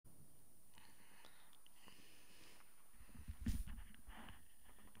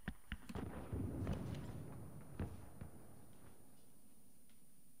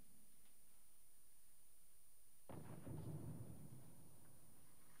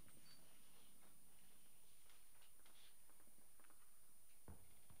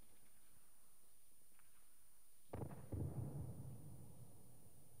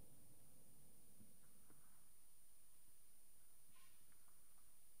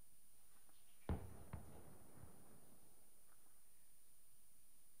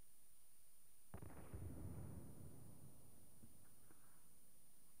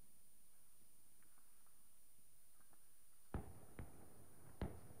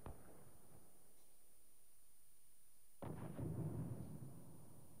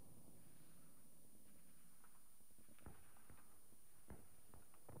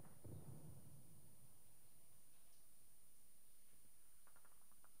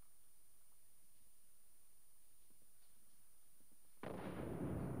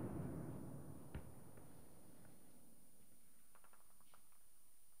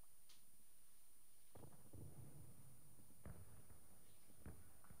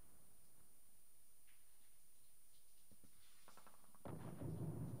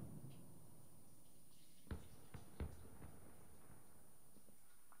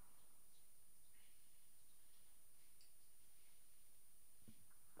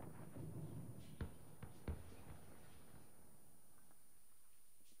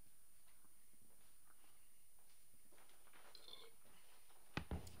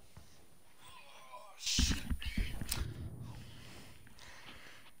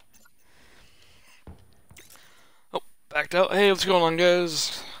checked out. Hey, what's going on,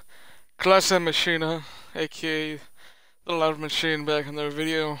 guys? Class Machina, aka the Loud Machine, back in their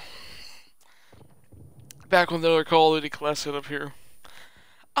video. Back with another Call of Duty class setup here.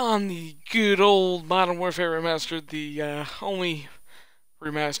 On the good old Modern Warfare Remastered, the only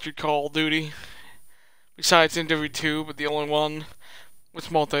remastered Call of Duty. Besides NW2, but the only one with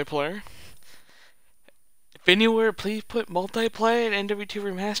multiplayer. If anywhere, please put multiplayer in NW2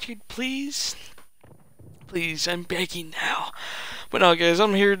 Remastered, please. Please, I'm begging now. But no, guys,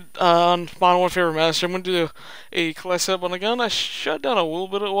 I'm here on Modern Warfare Remastered. I'm going to do a class up on a gun I shut down a little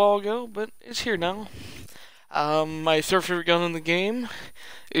bit a while ago, but it's here now. My third favorite gun in the game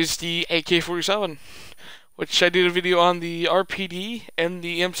is the AK-47, which I did a video on the RPD and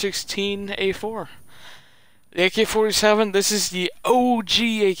the M16A4. The AK-47, this is the OG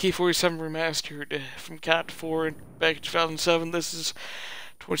AK-47 Remastered from COD 4 back in 2007. This is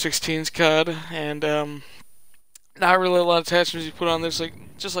 2016's COD, and not really a lot of attachments you put on this,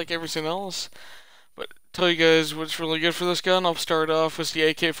 just like everything else. But tell you guys what's really good for this gun. I'll start off with the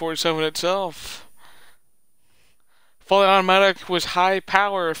AK-47 itself. Fully automatic was high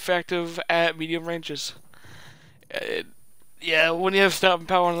power, effective at medium ranges. Yeah, when you have stopping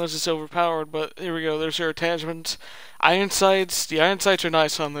power on this, it's overpowered. But here we go. There's your attachments. Iron sights. The iron sights are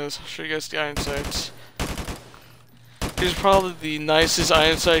nice on this. I'll show you guys the iron sights. Here's probably the nicest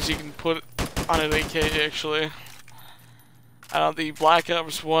iron sights you can put on an AK, actually. The Black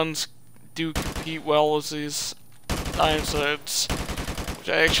Ops ones do compete well with these iron sights, which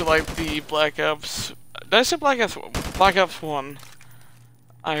I actually like the Black Ops. Did I say Black Ops 1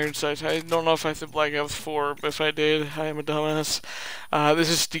 iron sights? I don't know if I said Black Ops 4, but if I did, I am a dumbass. This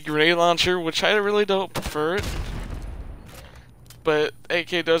is the grenade launcher, which I really don't prefer it, but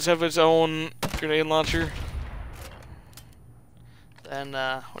AK does have its own grenade launcher. And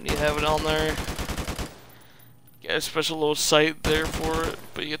when you have it on there, you get a special little sight there for it,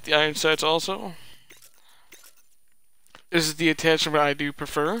 but you get the iron sights also. This is the attachment I do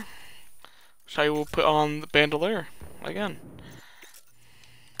prefer, which I will put on the Bandier again.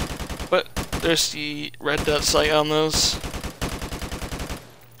 But there's the red dot sight on this.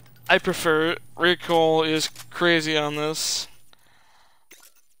 I prefer it. Recoil is crazy on this.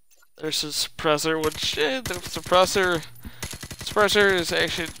 There's a suppressor, which the suppressor is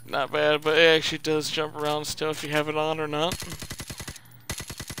actually not bad, but it actually does jump around still if you have it on or not.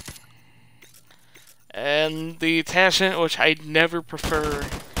 And the attachment, which I never prefer,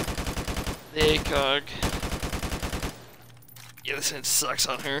 the ACOG. Yeah, this thing sucks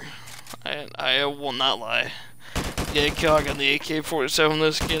on here. I will not lie. The ACOG on the AK-47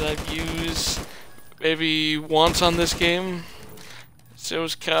 this game I've used maybe once on this game. So it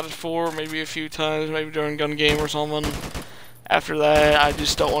was COD 4, maybe a few times, maybe during gun game or something. After that, I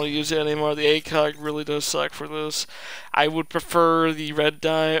just don't want to use it anymore. The ACOG really does suck for this. I would prefer the red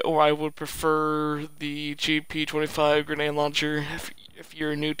dot, or I would prefer the GP25 grenade launcher if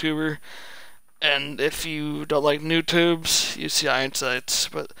you're a new tuber. And if you don't like new tubes, use the iron sights.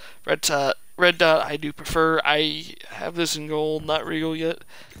 But red dot I do prefer. I have this in gold, not regal yet.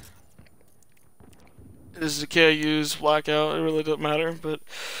 This is the kit I use, blackout, it really doesn't matter. But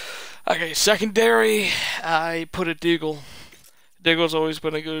okay, secondary, I put a Deagle. Deagle's always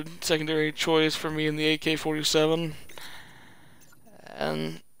been a good secondary choice for me in the AK-47.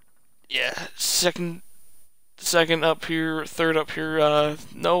 And yeah, second up here, third up here,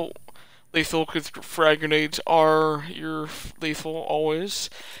 no lethal, because frag grenades are your lethal always.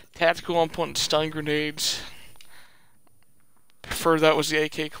 Tactical, I'm putting stun grenades. Prefer that was the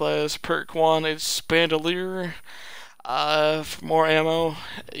AK class. Perk 1, it's Bandier. For more ammo,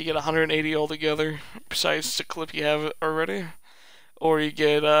 you get 180 altogether, besides the clip you have already. Or you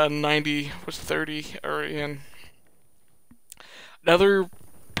get 90 with 30 already in. Another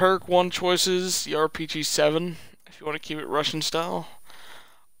Perk 1 choices, the RPG-7, if you want to keep it Russian style.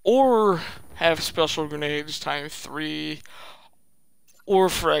 Or have special grenades ×3, or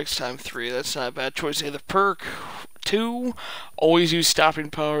frags ×3. That's not a bad choice either. Perk 2, always use stopping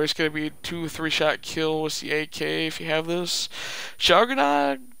power. It's going to be a 2 or 3 shot kill with the AK if you have this.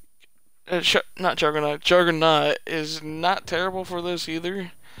 Juggernaut is not terrible for this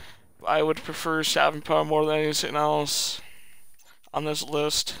either. I would prefer stopping power more than anything else on this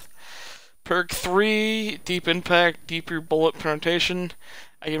list. Perk 3, deep impact, deeper bullet penetration.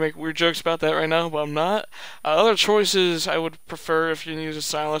 I can make weird jokes about that right now, but I'm not. Other choices I would prefer if you use a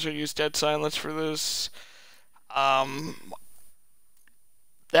silencer, use dead silence for this.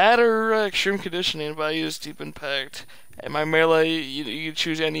 That or extreme conditioning, but I use deep impact. And my melee, you can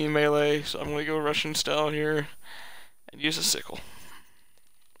choose any melee, so I'm going to go Russian style here and use a sickle.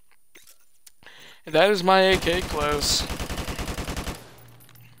 And that is my AK class.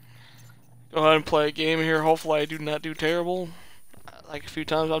 Go ahead and play a game here. Hopefully I do not do terrible. Like a few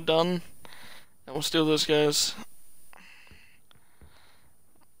times I've done. And we'll steal this, guys.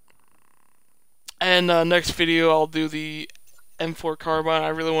 And next video I'll do the M4 carbine. I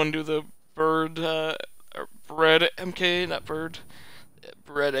really want to do the bird, or red MK, not bird.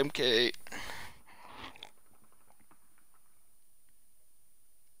 Red MK.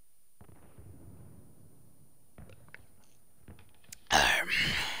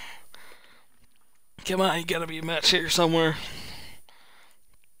 Come on, you gotta be a match here somewhere.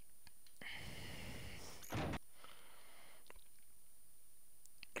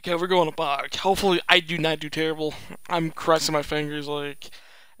 Okay, we're going to bog. Hopefully, I do not do terrible. I'm crossing my fingers. Like,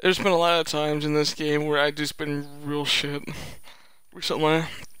 there's been a lot of times in this game where I just been real shit recently.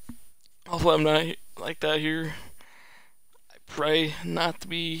 Hopefully, I'm not like that here. I pray not to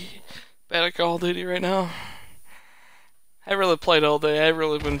be bad at Call of Duty right now. I really played all day. I've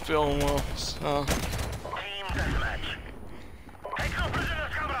really been feeling well. So.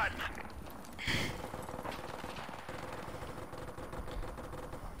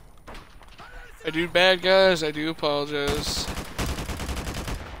 I do bad, guys. I do apologize.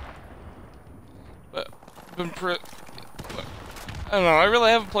 But I've been I don't know. I really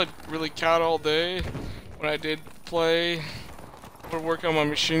haven't played really COD all day. When I did play, I would work on my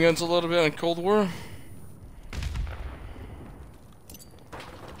machine guns a little bit in Cold War.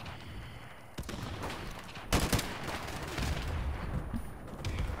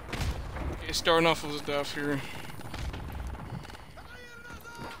 Okay, starting off with stuff here.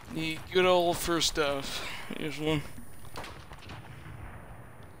 The good old first stuff. Here's one.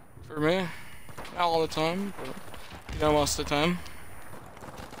 For me. Not all the time, but you know, most of the time.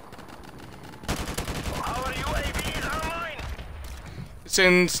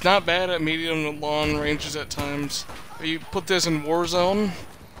 It's not bad at medium to long ranges at times. But you put this in Warzone,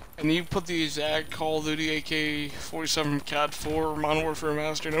 and you put the exact Call of Duty AK-47 from COD 4 Modern Warfare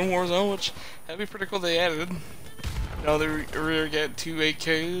Remastered in Warzone, which that'd be pretty cool they added. You know, they really get 2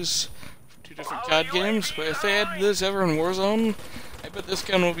 AKs from 2 different COD games, but if they add this ever in Warzone, I bet this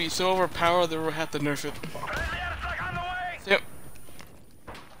gun will be so overpowered they will have to nerf it. Yep.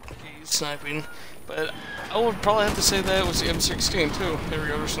 Okay, he's sniping. But I would probably have to say that it was the M16 too. There we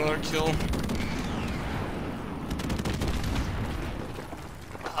go, there's another kill.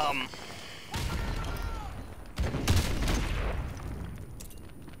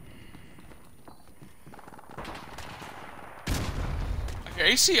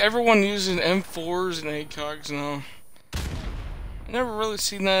 Okay, I see everyone using M4s and ACOGs now. I never really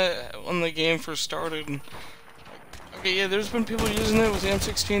seen that when the game first started. Okay, yeah, there's been people using it with the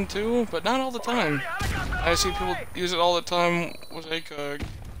M16 too, but not all the time. I see people use it all the time with ACOG.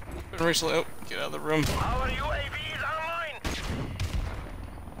 Been recently. Oh, get out of the room. Our UAV is online.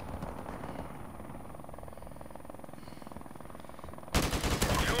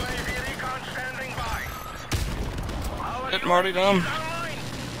 UAV recon standing by. Hit Marty down.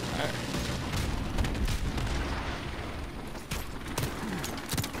 Alright.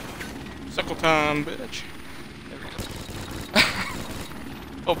 Suckle time, bitch.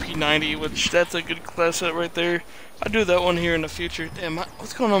 OP90, which that's a good class set right there. I'll do that one here in the future. Damn,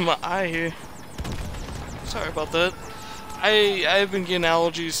 what's going on with my eye here? Sorry about that. I've been getting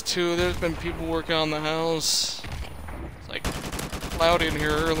allergies too. There's been people working on the house. It's like cloudy in here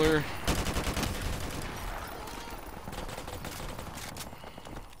earlier.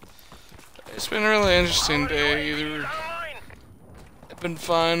 It's been a really interesting day. Either it's been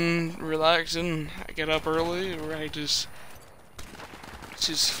fun, relaxing. I get up early, or I just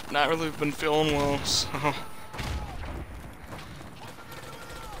not really been feeling well, so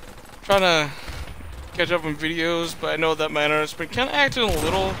trying to catch up on videos, but I know that manner it's been kind of acting a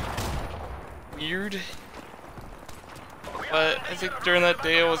little weird. But I think during that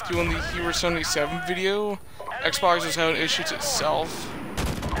day I was doing the Hero 77 video. Xbox was having issues itself.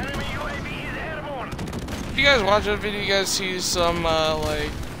 If you guys watch that video, you guys see some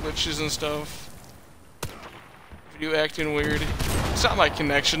like glitches and stuff. Video acting weird. It's not my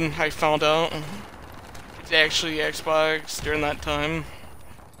connection, I found out. It's actually Xbox during that time.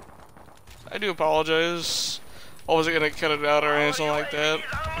 I do apologize. I wasn't gonna cut it out or anything like that.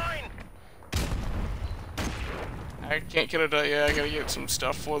 I can't cut it out yet, I gotta get some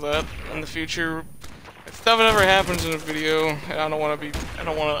stuff for that in the future. If stuff ever happens in a video and I don't wanna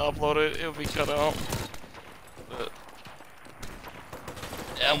upload it, it'll be cut out. But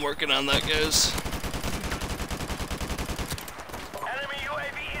yeah, I'm working on that, guys.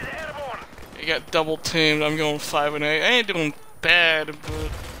 I got double teamed. I'm going 5 and 8. I ain't doing bad, but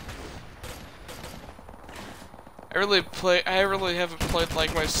I really haven't played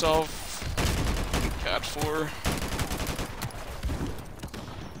like myself in COD 4.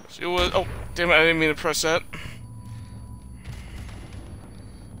 It was, oh, damn it, I didn't mean to press that.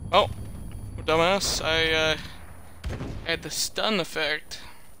 Oh, dumbass, I had the stun effect.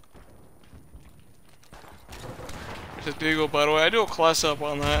 There's a deagle, by the way. I do a class up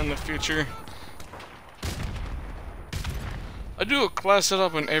on that in the future. I do a class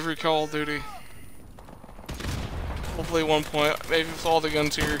setup in every Call of Duty. Hopefully at one point, maybe with all the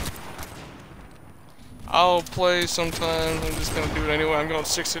guns here. I'll play sometimes, I'm just gonna do it anyway. I'm going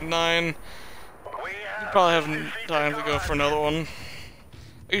 6 and 9. You probably have time to go for another one.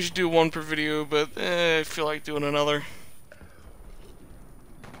 I usually do one per video, but I feel like doing another.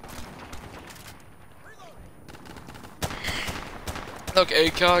 Okay,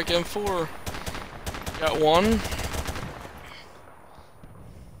 AK-47. Got one.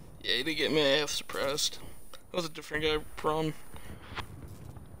 Yeah, he didn't get me half suppressed. That was a different guy, prawn.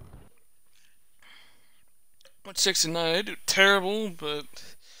 Went 6 and 9. I do terrible,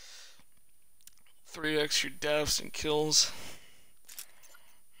 but 3 extra deaths and kills.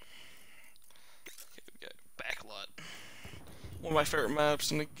 Okay, we got Backlot. One of my favorite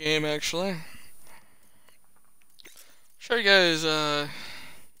maps in the game, actually. Show you guys how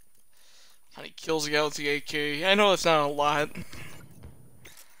many kills he got with the AK. I know it's not a lot.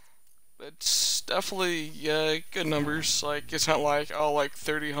 It's definitely good numbers. Like, it's not like, oh, like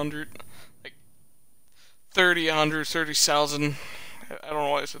 30, 100, like 30, 100, 30,000. I don't know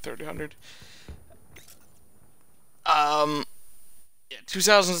why I said 30, 100. Yeah,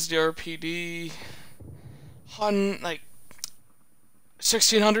 2,000 is the RPD. Like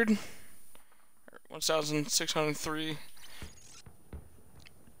 1,600, or 1,603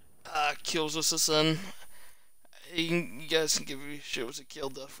 kills us this then. You guys can give me shit was a kill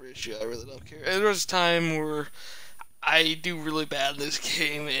death ratio. I really don't care. There was a time where I do really bad in this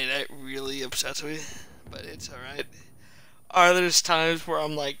game, and it really upsets me. But it's alright. There's times where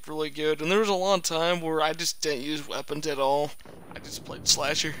I'm like really good, and there was a long time where I just didn't use weapons at all. I just played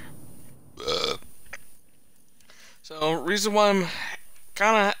slasher. So reason why I'm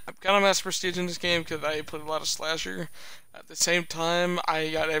kind of mass prestige in this game because I played a lot of slasher. At the same time,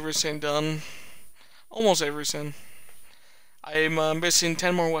 I got everything done. Almost everything. I'm missing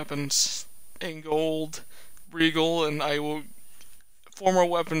 10 more weapons in gold, regal, and I will 4 more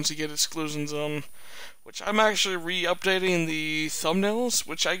weapons to get exclusion zone. Which I'm actually re-updating the thumbnails,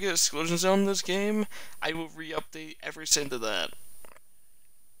 which I get exclusion zone in this game. I will re-update everything to that.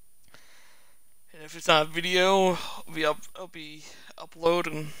 And if it's not video, I'll be upload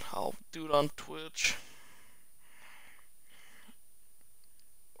and I'll do it on Twitch.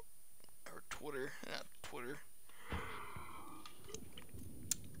 Or Twitter, not Twitter.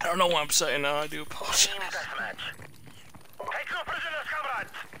 I don't know what I'm saying now, I do apologize.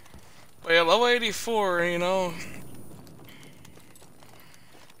 But yeah, level 84, you know.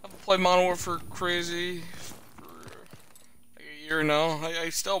 I've played Modern Warfare crazy for like a year now. I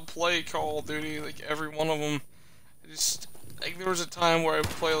still play Call of Duty, like every one of them. Like there was a time where I would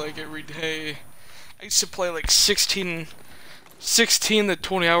play like every day. I used to play like 16 to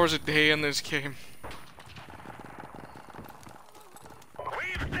 20 hours a day in this game.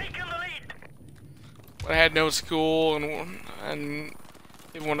 We've taken the lead. When I had no school and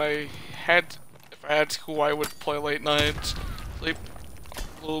even when if I had school, I would play late nights, sleep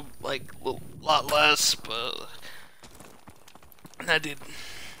a lot less, but I did.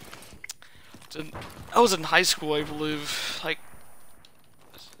 I was in high school, I believe, like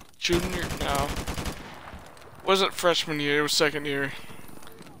junior. No, it wasn't freshman year. It was second year.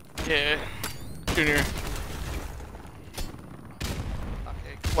 Yeah, junior.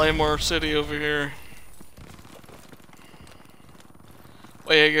 Okay, Claymore City over here.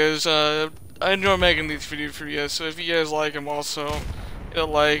 Well, yeah, guys, I enjoy making these videos for you guys, so if you guys like them, also hit a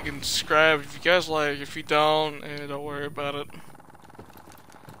like and subscribe if you guys like. If you don't, don't worry about it.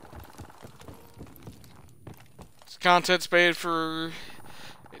 This content's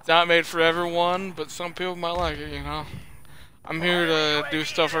it's not made for everyone, but some people might like it, you know. I'm here to do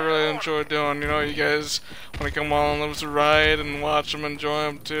stuff I really enjoy doing, you know. You guys want to come on, live the ride, and watch them, enjoy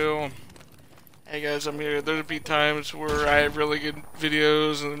them too. Hey guys, I'm here. There'll be times where I have really good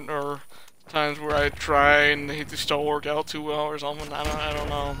videos, or times where I try and they just don't work out too well or something. I don't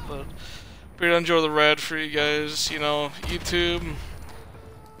know, but I'm here to enjoy the ride for you guys. You know, YouTube,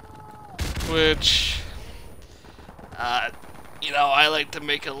 Twitch. You know, I like to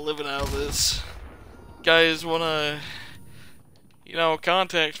make a living out of this. Guys wanna, you know,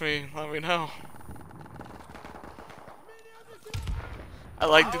 contact me. Let me know. I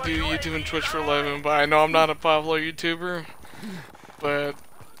like to do YouTube and Twitch for a living, but I know I'm not a popular YouTuber. But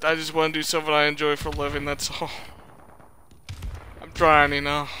I just want to do something I enjoy for a living, that's all. I'm trying, you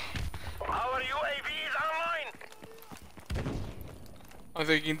know. Our UAV is online. All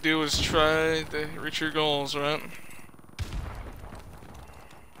thing you can do is try to reach your goals, right?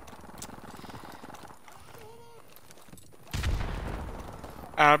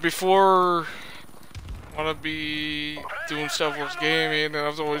 Before I want to be doing stuff with gaming, and I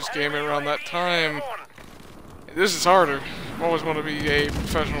was always gaming around that time. This is harder. I always want to be a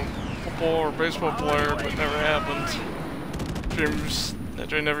professional football or baseball player, but it never happened. That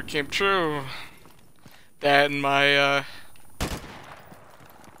dream never came true. That and my,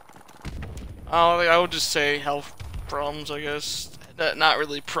 I would just say health problems, I guess. Not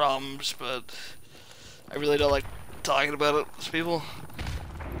really problems, but I really don't like talking about it with people.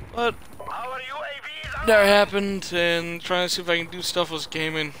 But Our UAV is never happened, and trying to see if I can do stuff with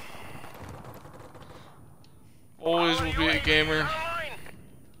gaming. Always will be a gamer.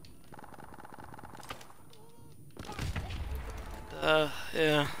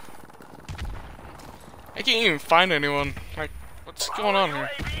 Yeah. I can't even find anyone. Like, what's going on here?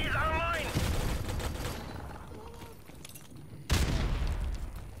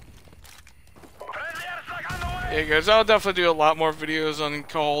 Yeah, guys, I'll definitely do a lot more videos on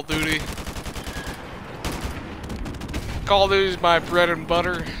Call of Duty. Call of Duty is my bread and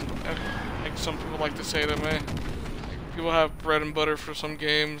butter, like some people like to say to me. People have bread and butter for some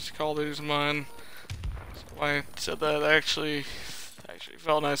games. Call of Duty is mine. That's why I said that. Actually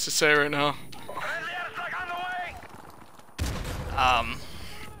felt nice to say right now.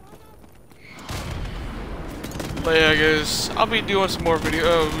 But yeah, guys, I'll be doing some more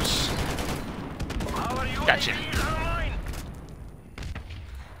videos. Gotcha.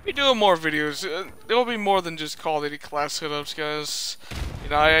 Be doing more videos. There will be more than just Call of Duty class setups, guys. You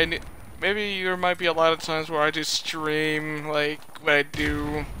know, maybe there might be a lot of times where I just stream like what I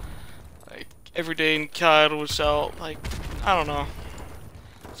do, like every day in COD without, like, I don't know,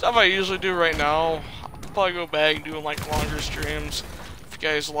 stuff I usually do right now. I'll probably go back and do like longer streams. If you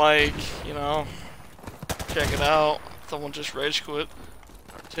guys like, you know, check it out. Someone just rage quit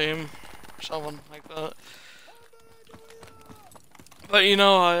our team or something like that. But you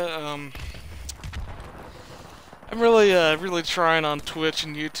know, I'm really trying on Twitch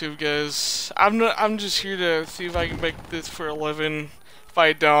and YouTube, guys. I'm just here to see if I can make this for a living. If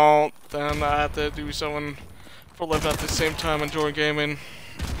I don't, then I have to do something for a living at the same time, enjoy gaming.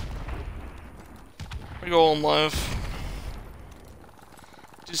 My goal in life.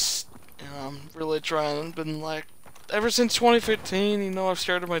 Just, you know, I'm really trying. Been like, ever since 2015, you know, I've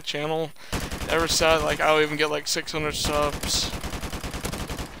started my channel. Never said like I'll even get like 600 subs.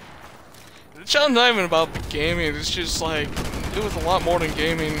 The channel's not even about the gaming, it's just like, it was a lot more than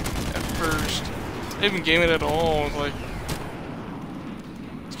gaming at first. Not even gaming at all. It was like,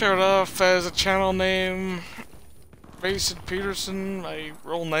 started off as a channel name, Mason Peterson, my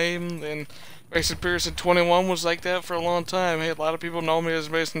real name, then Mason Peterson 21 was like that for a long time. Hey, a lot of people know me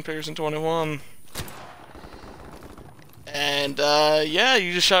as Mason Peterson 21. And, yeah,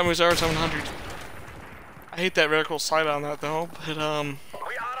 you just shot me with R700. I hate that reticle sight on that though, but,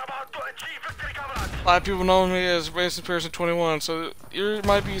 a lot of people know me as Mason Pearson 21, so there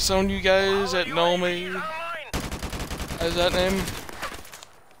might be some of you guys that know me as that name,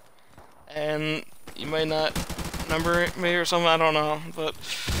 and you might not remember me or something, I don't know, but,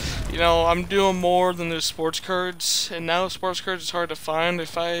 you know, I'm doing more than the sports cards, and now sports cards is hard to find.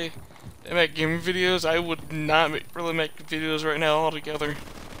 If I make gaming videos, I would not really make videos right now altogether.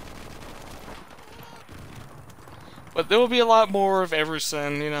 But there will be a lot more of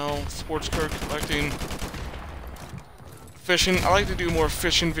everything, you know, sports card collecting, fishing. I like to do more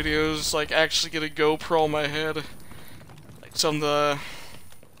fishing videos, like actually get a GoPro on my head. Like some of the,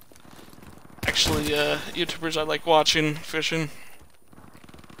 actually, YouTubers I like watching fishing.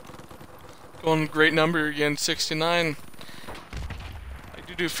 Going great number again, 69.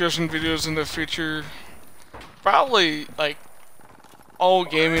 I do fishing videos in the future. Probably, like, all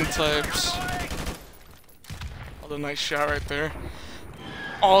gaming types. A nice shot right there.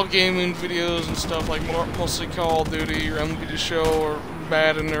 All gaming videos and stuff, like mostly Call of Duty or MLB The Show or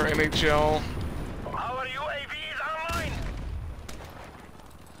Madden or NHL. Our UAV is online.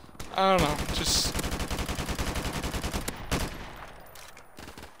 I don't know, just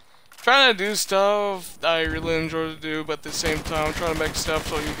trying to do stuff I really enjoy to do, but at the same time trying to make stuff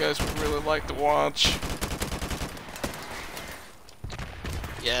so you guys would really like to watch.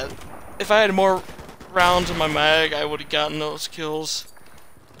 Yeah, if I had more rounds in my mag, I would have gotten those kills.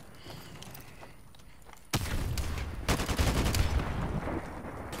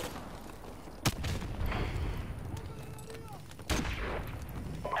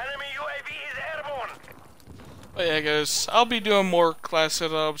 But yeah, guys, I'll be doing more class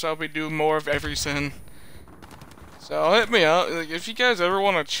setups. I'll be doing more of everything. So hit me up. Like, if you guys ever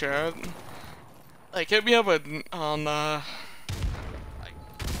want to chat, like hit me up on like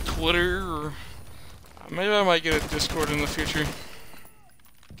Twitter, or maybe I might get a Discord in the future.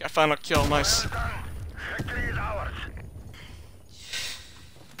 Gotta find a kill, nice. Well done. Victory is ours.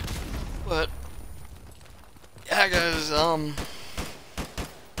 But yeah, guys, yeah,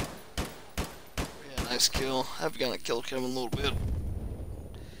 nice kill. I've got a kill cam in a little bit.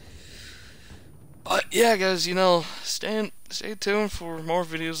 But yeah, guys, you know, stay tuned for more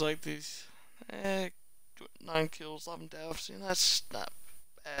videos like these. 9 kills, 11 deaths, you know, that's not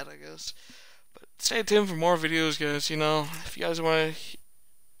bad, I guess. But stay tuned for more videos, guys. You know, if you guys want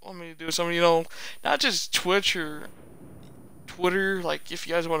me to do something, you know, not just Twitch or Twitter, like if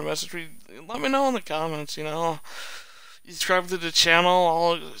you guys want to message me, let me know in the comments, you know. You subscribe to the channel,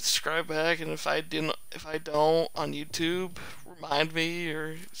 I'll subscribe back, and if I don't on YouTube, remind me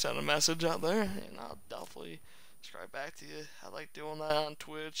or send a message out there, and I'll definitely subscribe back to you. I like doing that on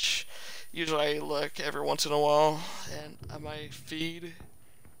Twitch. Usually I look every once in a while and on my feed,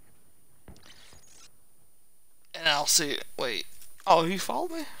 and I'll see it. Wait, oh, you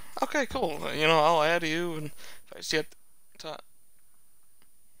followed me? Okay, cool. You know, I'll add you, and if I see it.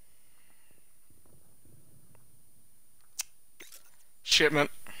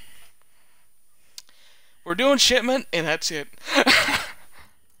 Shipment. We're doing shipment, and that's it.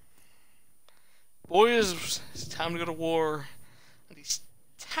 Boys, it's time to go to war on these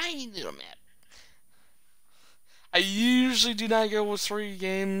tiny little map. I usually do not go with 3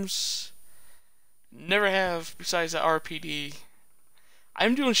 games. Never have, besides the RPD.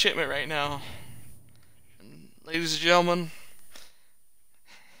 I'm doing shipment right now. And ladies and gentlemen,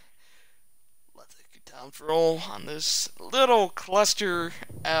 let's take a time to roll on this little cluster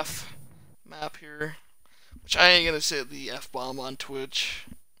F map here. Which I ain't gonna say the F-bomb on Twitch.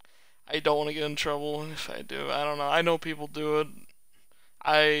 I don't want to get in trouble if I do. I don't know. I know people do it.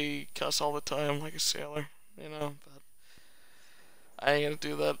 I cuss all the time like a sailor, you know, but I ain't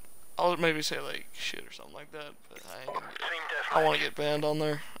gonna do that. I'll maybe say like shit or something like that, but I want to get banned on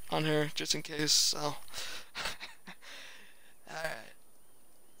here just in case. So, all right.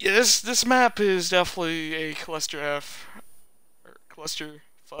 Yeah, this map is definitely a cluster F or cluster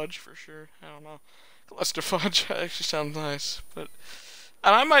fudge for sure. I don't know. Cluster fudge actually sounds nice, but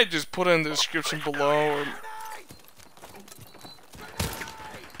and I might just put it in the description below. Or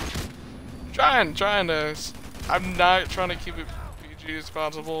trying to. I'm not trying to keep it PG as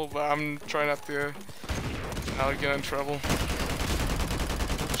possible, but I'm trying not to get in trouble.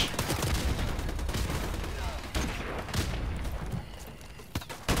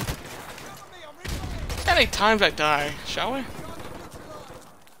 How many times I die, shall we?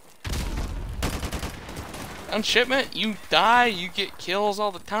 On shipment, you die, you get kills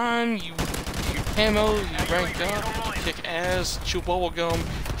all the time, you camo, you rank up, you kick ass, chew bubble gum,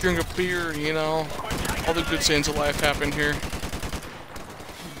 drink a beer, you know, all the good things of life happen here.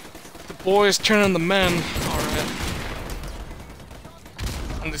 The boys turning the men, alright.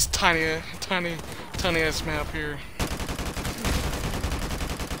 On this tiny ass map here.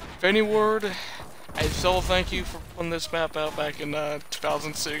 If any word, I still thank you for putting this map out back in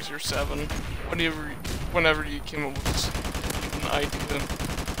 2006 or 7, whenever you came up with this idea.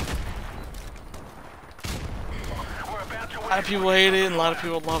 A lot of people hate it, and a lot of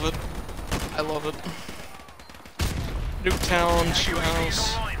people love it. I love it. Nuketown, Shoe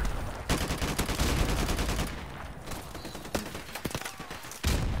House.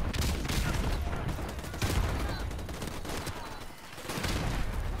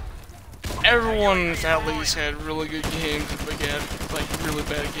 Everyone's at least had really good games, but had like really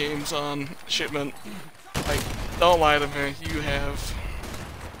bad games on shipment. Like, don't lie to me, you have.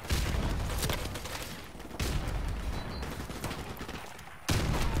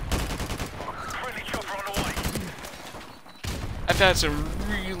 I've had some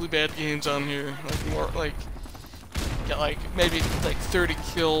really bad games on here, like more like got like maybe like 30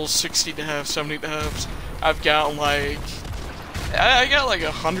 kills, 60 deaths, 70 deaths. I've got like I got like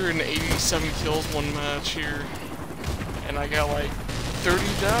 187 kills one match here, and I got like 30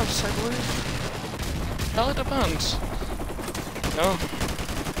 deaths, I believe. Hell, it depends. No.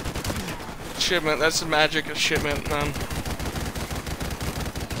 Shipment, that's the magic of shipment, man.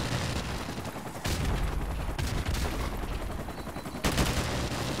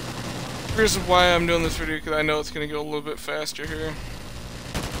 The reason why I'm doing this video, because I know it's going to go a little bit faster here.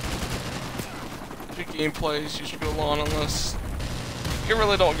 The gameplays usually go long unless... You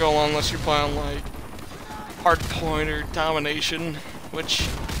really don't go long unless you're playing like hardpoint or domination, which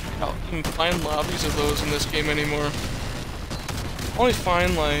I don't even find lobbies of those in this game anymore. I only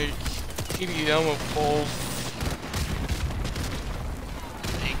find like TDM of both.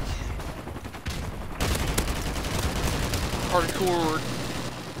 Like, hardcore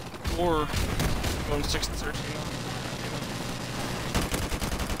or going 6 to 13.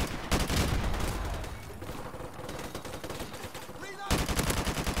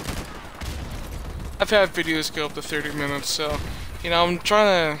 I've had videos go up to 30 minutes, so, you know, I'm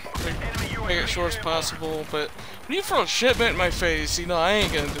trying to make it short as possible, but when you throw a shipment in my face, you know, I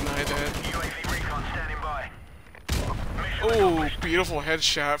ain't gonna deny that. Oh, beautiful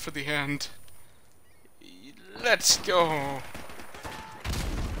headshot for the end. Let's go.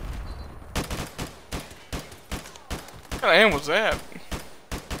 What kind of aim was that?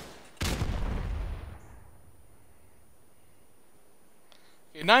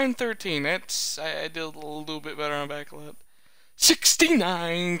 Okay, 913. That's I did a little bit better on backlit.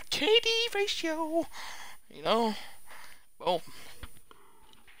 69 KD ratio. You know, well.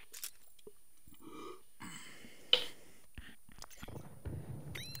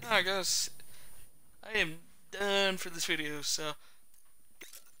 I guess I am done for this video, so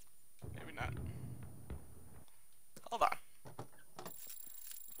maybe not. Hold on.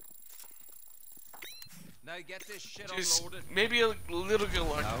 Now get this shit Just unloaded. maybe a little good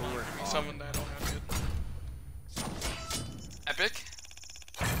luck. Now we're Give me on. something that I don't have yet. Epic.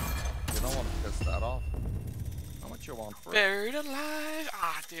 You don't want to piss that off. How much you want for it? Buried alive.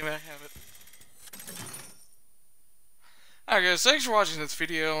 Ah, damn it, I have it. Alright guys, thanks for watching this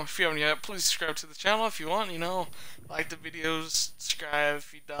video. If you haven't yet, please subscribe to the channel if you want, you know. Like the videos, subscribe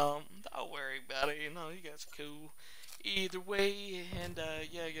if you don't. Don't worry about it, you know, you guys are cool. Either way, and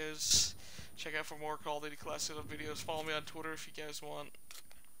yeah guys, check out for more Call of Duty Classic videos. Follow me on Twitter if you guys want.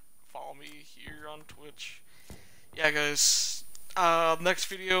 Follow me here on Twitch. Yeah guys, next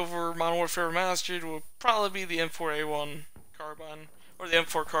video for Modern Warfare Remastered will probably be the M4A1 carbine, or the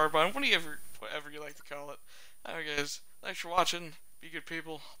M4 carbine, whatever you like to call it. Alright guys, thanks for watching. Be good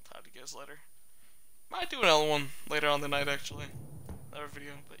people. Talk to you guys later. Might do another one later on the night actually. Another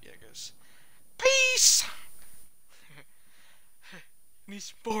video, but yeah guys. Peace! Need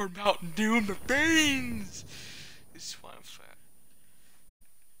some more Mountain Dew in my veins! This is why I'm fat.